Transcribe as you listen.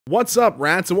What's up,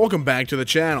 rats, and welcome back to the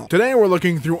channel. Today we're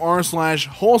looking through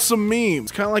r/WholesomeMemes.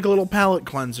 It's kind of like a little palate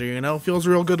cleanser, you know? Feels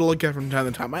real good to look at from time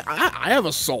to time. I have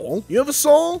a soul. You have a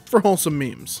soul? For wholesome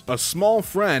memes. A small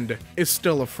friend is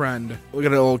still a friend. Look at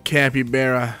that little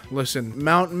capybara. Listen,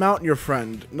 mount your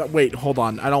friend. No, wait, hold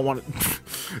on. I don't want it.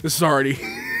 This is already...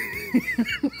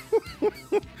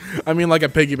 I mean like a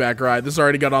piggyback ride. This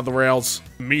already got off the rails.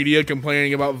 Media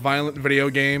complaining about violent video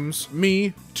games.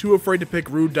 Me, too afraid to pick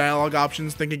rude dialogue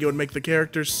options, thinking it would make the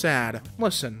characters sad.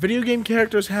 Listen, video game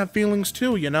characters have feelings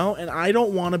too, you know? And I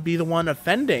don't want to be the one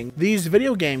offending these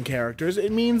video game characters.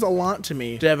 It means a lot to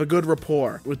me to have a good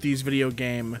rapport with these video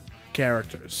game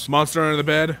characters. Monster under the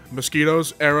bed,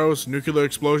 mosquitoes, arrows, nuclear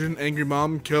explosion, angry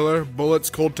mom, killer, bullets,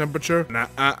 cold temperature.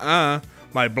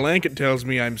 My blanket tells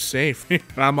me I'm safe. And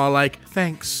I'm all like,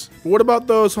 thanks. But what about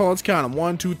those, let's count them.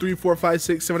 1, 2, 3, 4, 5,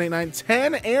 6, 7, 8, 9,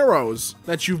 10 arrows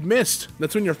that you've missed.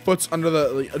 That's when your foot's under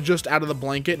the, just out of the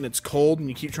blanket and it's cold and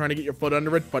you keep trying to get your foot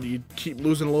under it, but you keep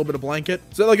losing a little bit of blanket.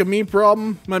 Is that like a me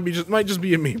problem? Might just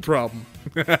be a me problem.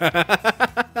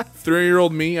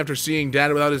 3-year-old me after seeing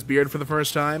dad without his beard for the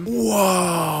first time.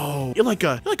 Whoa! You're like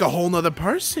a whole nother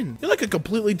person. You're like a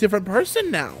completely different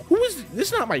person now. Who is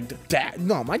this? Is not my dad.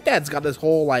 No, my dad's got this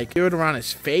whole like beard around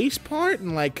his face part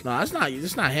and like, no, that's not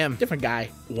him. Different guy.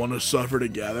 Want to suffer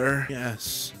together?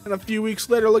 Yes. And a few weeks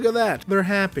later, look at that. They're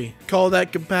happy. Call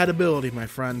that compatibility, my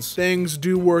friends. Things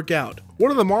do work out. What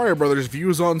are the Mario Brothers'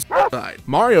 views on side?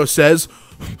 Mario says.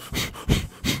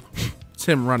 It's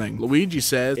him running. Luigi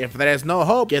says, if there's no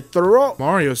hope, get through.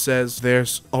 Mario says,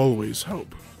 there's always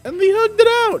hope. And they hugged it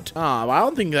out. I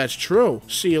don't think that's true.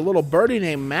 See, a little birdie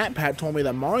named MatPat told me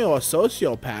that Mario is a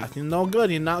sociopath. He's no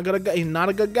good. He's not a good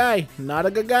guy. Not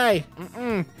a good guy.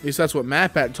 At least that's what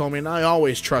MatPat told me, and I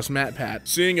always trust MatPat.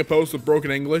 Seeing a post with broken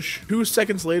English, 2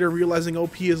 seconds later realizing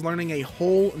OP is learning a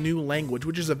whole new language,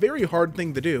 which is a very hard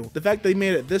thing to do. The fact they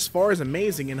made it this far is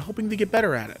amazing, and hoping to get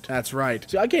better at it. That's right.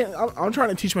 See, I'm trying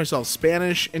to teach myself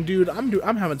Spanish, and dude,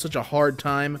 I'm having such a hard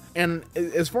time. And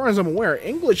as far as I'm aware,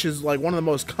 English is like one of the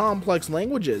most complex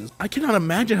languages. I cannot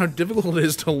imagine how difficult it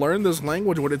is to learn this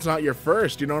language when it's not your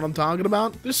first. You know what I'm talking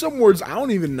about? There's some words I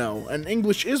don't even know, and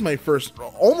English is my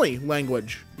only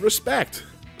language. Respect.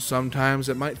 Sometimes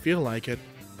it might feel like it,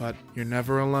 but you're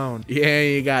never alone. Yeah,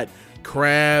 you got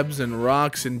crabs and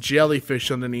rocks and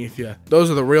jellyfish underneath you. Those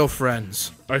are the real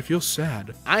friends. I feel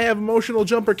sad. I have emotional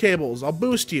jumper cables. I'll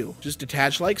boost you. Just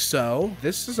attach like so.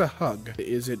 This is a hug.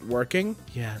 Is it working?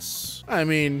 Yes. I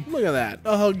mean, look at that.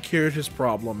 A hug cures his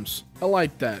problems. I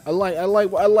like that. I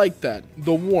like that.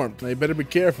 The warmth. Now you better be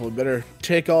careful. You better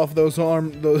take off those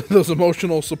those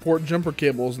emotional support jumper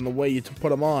cables and the way you put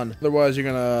them on. Otherwise, you're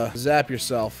gonna zap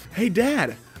yourself. Hey,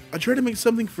 Dad. I tried to make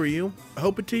something for you. I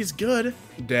hope it tastes good.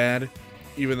 Dad,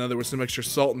 even though there was some extra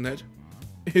salt in it,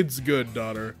 it's good,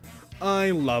 daughter.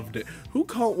 I loved it.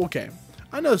 Okay,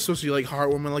 I know it's supposed to be like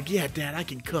heartwarming, like, yeah, Dad, I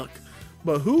can cook.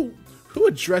 But who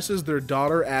addresses their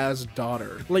daughter as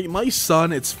daughter? Like, my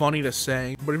son, it's funny to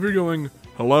say, but if you're going,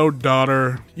 hello,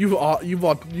 daughter, you've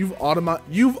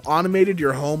automated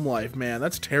your home life, man.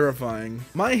 That's terrifying.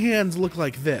 My hands look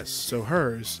like this, so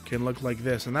hers can look like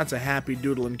this, and that's a happy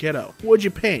doodling kiddo. What'd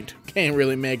you paint? Can't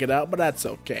really make it out, but that's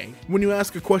okay. When you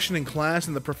ask a question in class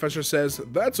and the professor says,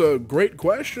 that's a great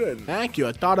question. Thank you.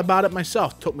 I thought about it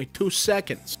myself. Took me 2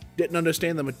 seconds. Didn't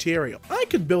understand the material. I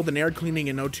could build an air cleaning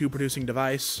and O2 producing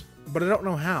device, but I don't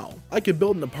know how. I could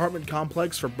build an apartment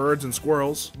complex for birds and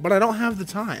squirrels, but I don't have the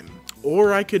time.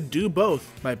 Or I could do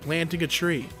both by planting a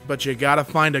tree, but you gotta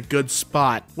find a good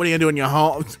spot. What are you gonna do in your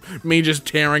home? Me just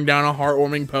tearing down a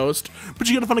heartwarming post? But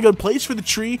you gotta find a good place for the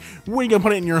tree. Where are you gonna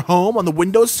put it, in your home? On the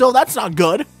windowsill? That's not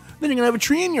good. Then you're gonna have a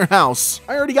tree in your house.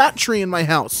 I already got a tree in my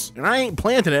house, and I ain't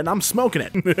planting it, I'm smoking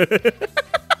it.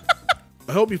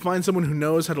 I hope you find someone who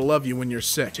knows how to love you when you're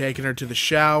sick. Taking her to the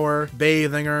shower,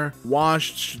 bathing her,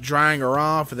 drying her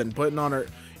off, and then putting on her...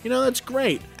 You know, that's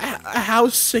great. How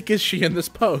sick is she in this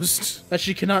post that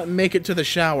she cannot make it to the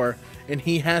shower and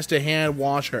he has to hand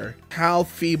wash her? How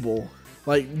feeble,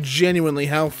 like genuinely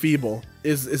how feeble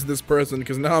is this person?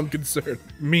 Because now I'm concerned.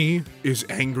 Me is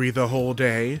angry the whole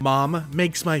day. Mom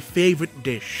makes my favorite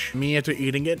dish. Me after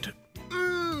eating it.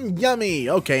 Yummy.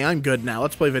 Okay, I'm good now.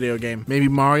 Let's play video game. Maybe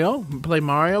Mario? Play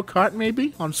Mario Kart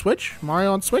maybe? On Switch?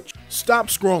 Mario on Switch? Stop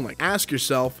scrolling. Ask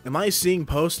yourself, am I seeing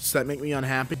posts that make me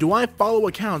unhappy? Do I follow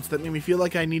accounts that make me feel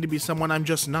like I need to be someone I'm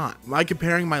just not? Am I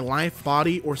comparing my life,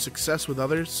 body, or success with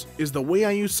others? Is the way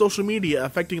I use social media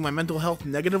affecting my mental health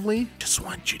negatively? Just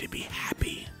want you to be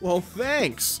happy. Well,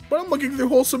 thanks. But I'm looking through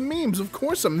wholesome memes. Of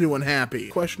course I'm doing happy.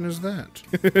 Question is that.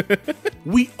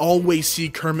 We always see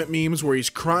Kermit memes where he's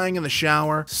crying in the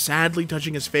shower, sadly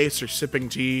touching his face or sipping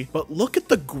tea. But look at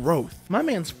the growth. My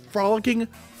man's frolicking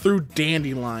through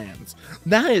dandelions.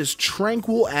 That is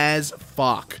tranquil as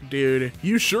fuck, dude.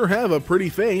 You sure have a pretty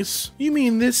face. You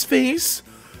mean this face?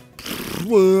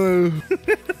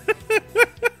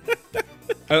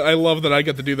 I love that I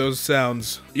get to do those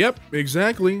sounds. Yep,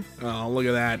 exactly. Oh, look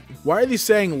at that. Why are they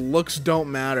saying looks don't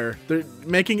matter? They're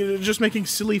just making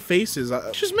silly faces.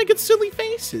 Just making silly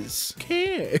faces.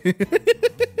 Okay.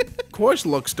 Of course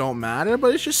looks don't matter,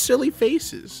 but it's just silly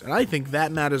faces. And I think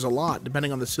that matters a lot,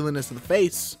 depending on the silliness of the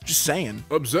face. Just saying.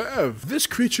 Observe. This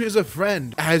creature is a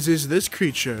friend, as is this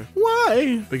creature.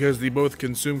 Why? Because they both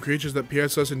consume creatures that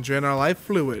pierce us and drain our life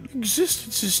fluid.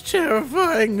 Existence is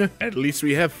terrifying. At least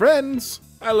we have friends.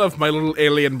 I love my little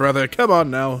alien brother. Come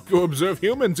on now. Go observe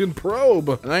humans and probe.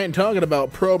 And I ain't talking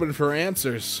about probing for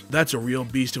answers. That's a real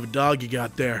beast of a dog you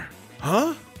got there.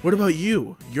 Huh? What about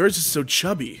you? Yours is so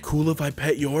chubby. Cool if I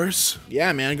pet yours?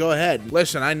 Yeah, man, go ahead.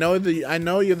 Listen, I know you're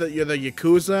the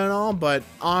Yakuza and all, but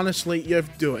honestly, you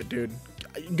have to do it, dude.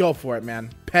 Go for it,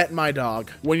 man. Pet my dog.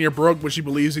 When you're broke, but she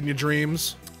believes in your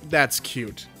dreams. That's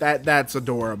cute. That's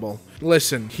adorable.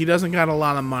 Listen, he doesn't got a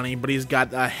lot of money, but he's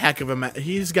got a heck of an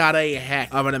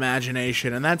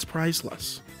imagination, and that's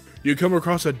priceless. You come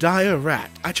across a dire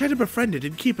rat. I try to befriend it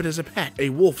and keep it as a pet. A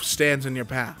wolf stands in your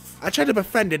path. I try to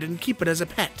befriend it and keep it as a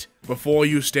pet. Before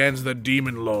you stands the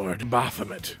demon lord,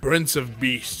 Baphomet, prince of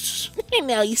beasts. And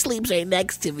now he sleeps right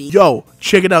next to me. Yo,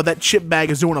 check it out, that chip bag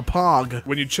is doing a pog.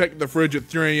 When you check the fridge at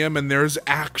 3 AM and there's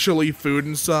actually food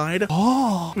inside.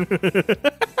 Oh.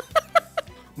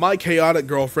 My chaotic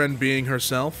girlfriend being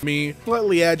herself. Me,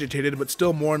 slightly agitated, but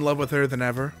still more in love with her than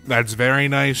ever. That's very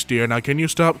nice, dear. Now, can you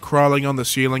stop crawling on the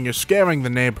ceiling? You're scaring the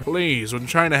neighbor. Please, we're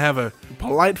trying to have a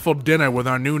delightful dinner with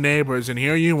our new neighbors, and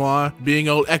here you are, being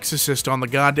old exorcist on the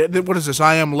goddamn... What is this,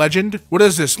 I Am Legend? What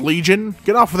is this, Legion?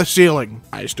 Get off of the ceiling.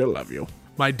 I still love you.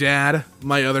 My dad,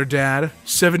 my other dad,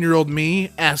 7-year-old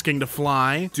me asking to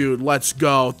fly. Dude, let's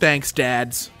go. Thanks,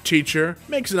 dads. Teacher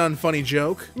makes an unfunny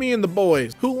joke. Me and the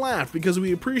boys, who laugh because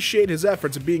we appreciate his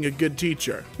efforts of being a good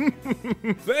teacher.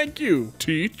 Thank you,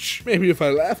 teach. Maybe if I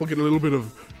laugh, I'll get a little bit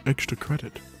of extra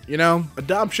credit. You know,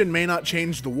 adoption may not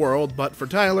change the world, but for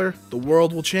Tyler, the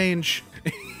world will change.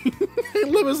 I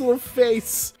love his little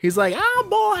face. He's like, oh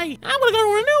boy, I'm gonna go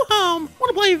to a new home. I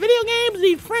wanna play video games,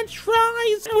 eat french fries,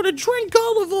 I wanna drink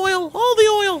olive oil, all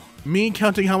the oil. Me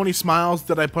counting how many smiles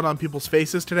did I put on people's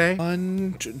faces today?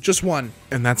 Just one.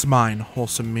 And that's mine,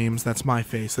 Wholesome Memes. That's my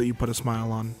face that you put a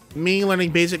smile on. Me learning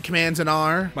basic commands in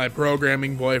R. My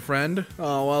programming boyfriend.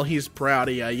 Oh, well, he's proud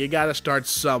of you. You gotta start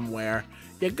somewhere.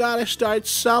 You gotta start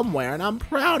somewhere, and I'm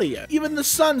proud of you. Even the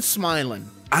sun's smiling.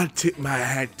 I tip my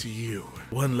hat to you.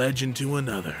 One legend to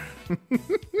another.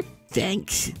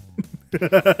 Thanks.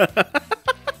 I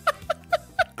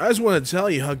just want to tell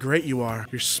you how great you are.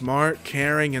 You're smart,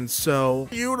 caring, and so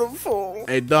beautiful.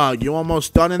 Hey, dog, you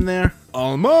almost done in there?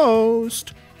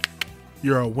 Almost.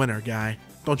 You're a winner, guy.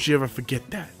 Don't you ever forget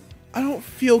that. I don't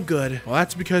feel good. Well,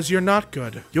 that's because you're not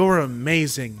good. You're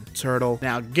amazing, turtle.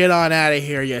 Now get on out of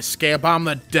here, you scamp. I'm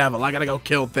the devil. I gotta go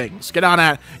kill things. Get on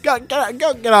out.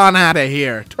 Get on out of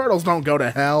here. Turtles don't go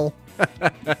to hell.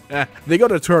 They go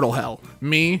to turtle hell.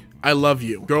 Me, I love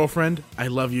you. Girlfriend, I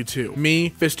love you too. Me,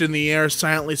 fist in the air,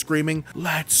 silently screaming,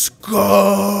 let's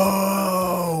go.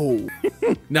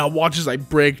 Now watch as I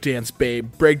breakdance,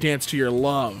 babe. Breakdance to your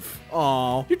love.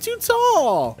 Aw, you're too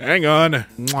tall. Hang on.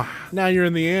 Mwah. Now you're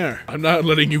in the air. I'm not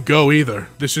letting you go either.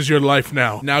 This is your life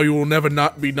now. Now you will never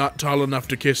not be not tall enough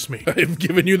to kiss me. I've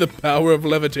given you the power of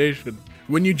levitation.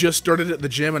 When you just started at the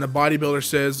gym and a bodybuilder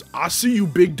says, I see you,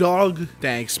 big dog.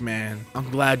 Thanks, man. I'm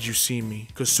glad you see me.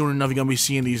 Because soon enough, you're going to be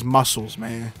seeing these muscles,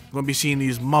 man. You're going to be seeing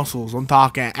these muscles. I'm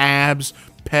talking abs,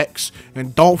 pecs,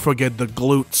 and don't forget the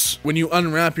glutes. When you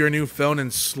unwrap your new phone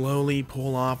and slowly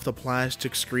pull off the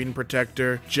plastic screen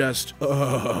protector, just,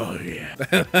 oh, yeah.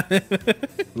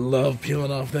 Love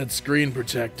peeling off that screen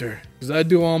protector. Because I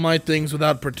do all my things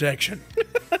without protection.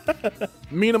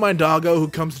 Me and my doggo who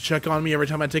comes to check on me every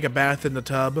time I take a bath in the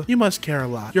tub. You must care a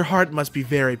lot. Your heart must be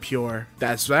very pure.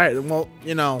 That's right. Well,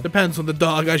 you know, depends on the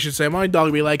dog, I should say. My dog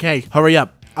will be like, hey, hurry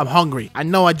up. I'm hungry. I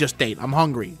know I just ate. I'm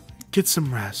hungry. Get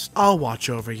some rest. I'll watch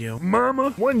over you.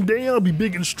 Mama, one day I'll be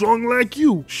big and strong like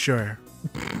you. Sure.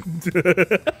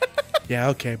 Yeah,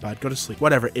 okay, bud. Go to sleep.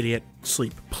 Whatever, idiot.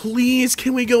 Sleep. Please,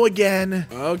 can we go again?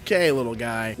 Okay, little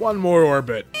guy. One more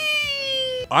orbit.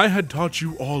 I had taught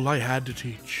you all I had to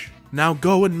teach. Now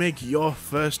go and make your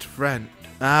first friend.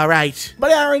 All right.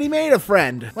 But I already made a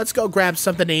friend. Let's go grab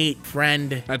something to eat,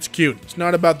 friend. That's cute. It's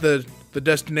not about the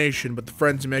destination, but the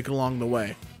friends you make along the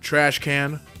way. Trash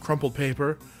can, crumpled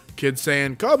paper, Kid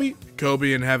saying, Kobe.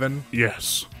 Kobe in heaven.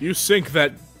 Yes. You sink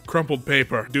that crumpled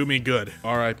paper. Do me good.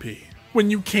 R.I.P. When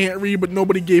you can't read but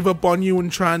nobody gave up on you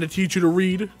and trying to teach you to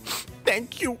read.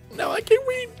 Thank you. Now I can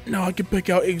read. Now I can pick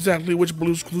out exactly which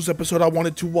Blue's Clues episode I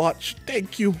wanted to watch.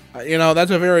 Thank you. You know,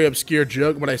 that's a very obscure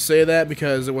joke, but I say that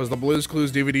because it was the Blue's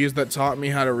Clues DVDs that taught me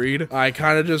how to read. I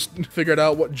kind of just figured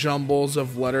out what jumbles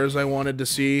of letters I wanted to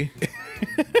see.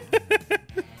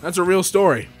 That's a real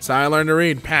story. That's how I learned to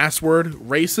read. Password,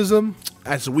 racism,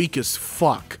 that's weak as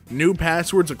fuck. New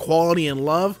passwords, equality and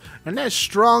love, and that's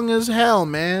strong as hell,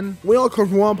 man. We all come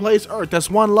from one place, Earth.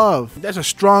 That's one love. That's a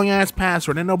strong ass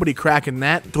password. Ain't nobody cracking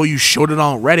that until you showed it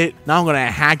on Reddit. Now I'm gonna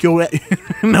hack your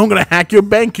now I'm gonna hack your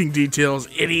banking details,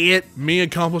 idiot. Me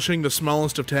accomplishing the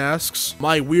smallest of tasks.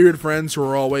 My weird friends who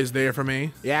are always there for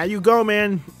me. Yeah, you go,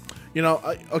 man. You know,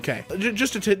 okay,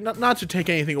 just to not to take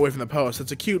anything away from the post,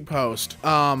 it's a cute post.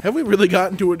 Have we really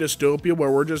gotten to a dystopia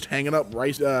where we're just hanging up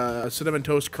rice, Cinnamon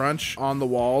Toast Crunch on the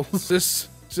walls? Is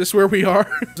this where we are?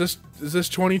 Is this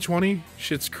 2020?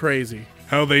 Shit's crazy.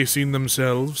 How they seen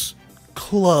themselves?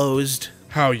 Closed.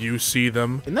 How you see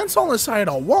them. And that's all inside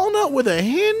a walnut with a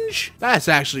hinge? That's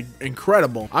actually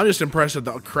incredible. I'm just impressed with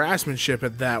the craftsmanship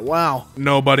at that. Wow.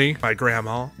 Nobody. My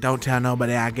grandma. Don't tell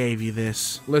nobody I gave you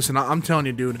this. Listen, I'm telling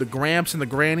you, dude, the gramps and the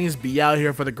grannies be out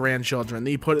here for the grandchildren.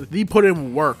 They put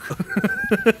in work.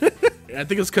 I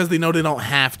think it's because they know they don't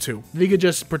have to. They could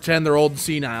just pretend they're old and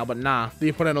senile, but nah.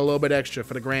 They put in a little bit extra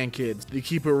for the grandkids. They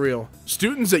keep it real.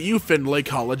 Students at Findlay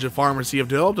College of Pharmacy have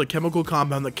developed a chemical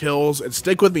compound that kills, and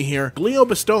stick with me here,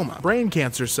 glioblastoma, brain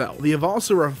cancer cell. They have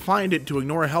also refined it to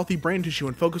ignore healthy brain tissue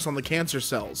and focus on the cancer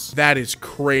cells. That is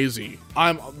crazy.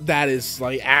 That is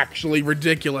like actually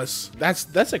ridiculous.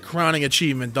 That's a crowning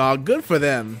achievement, dog. Good for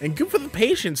them. And good for the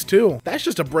patients too. That's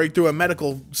just a breakthrough in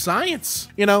medical science.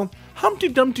 You know, Humpty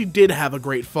Dumpty did have a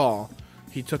great fall.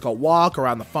 He took a walk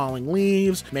around the falling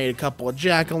leaves, made a couple of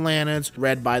jack-o'-lanterns,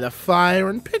 read by the fire,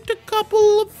 and picked a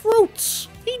couple of fruits.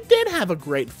 He did have a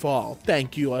great fall.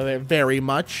 Thank you very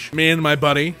much. Me and my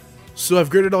buddy. So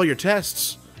I've graded all your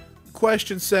tests.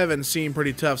 Question 7 seemed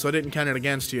pretty tough, so I didn't count it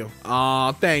against you.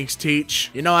 Aw, thanks,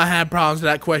 Teach. You know I had problems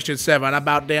with that question 7. I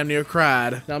about damn near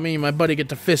cried. Now me and my buddy get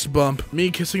to fist bump. Me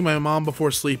kissing my mom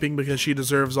before sleeping because she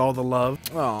deserves all the love.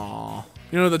 Aw.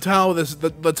 You know, the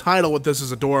title with this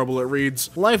is adorable. It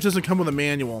reads, Life doesn't come with a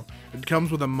manual. It comes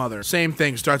with a mother. Same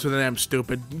thing, starts with an M,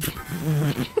 stupid.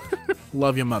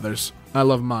 Love your mothers. I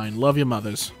love mine. Love your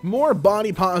mothers. More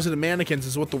body positive mannequins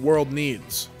is what the world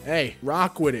needs. Hey,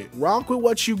 rock with it. Rock with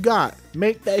what you got.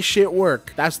 Make that shit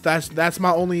work. That's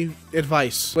my only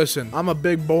advice. Listen, I'm a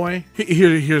big boy.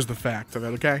 Here's the fact of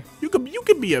it, okay? You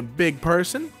could be a big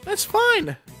person. That's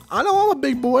fine. I know I'm a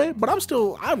big boy, but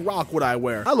I rock what I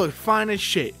wear. I look fine as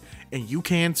shit. And you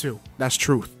can too. That's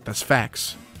truth. That's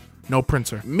facts. No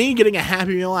printer. Me getting a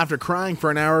Happy Meal after crying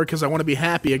for an hour because I want to be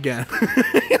happy again.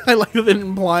 I like that it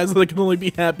implies that I can only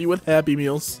be happy with Happy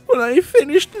Meals. When I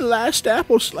finished the last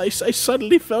apple slice, I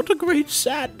suddenly felt a great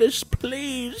sadness.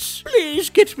 Please, please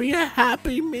get me a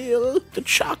Happy Meal. The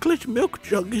chocolate milk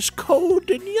jug is cold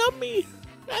and yummy.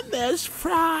 And there's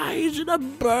fries and a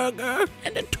burger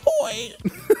and a toy.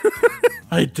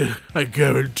 I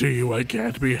guarantee you I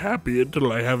can't be happy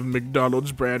until I have a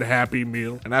McDonald's brand Happy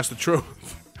Meal. And that's the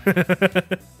truth.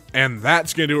 And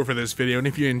that's gonna do it for this video. And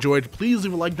if you enjoyed, please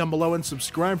leave a like down below and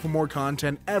subscribe for more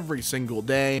content every single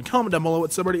day. And comment down below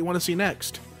what subreddit you want to see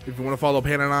next. If you want to follow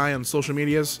Pan and I on social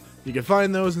medias, you can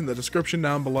find those in the description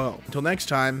down below. Until next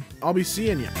time, I'll be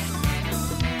seeing ya.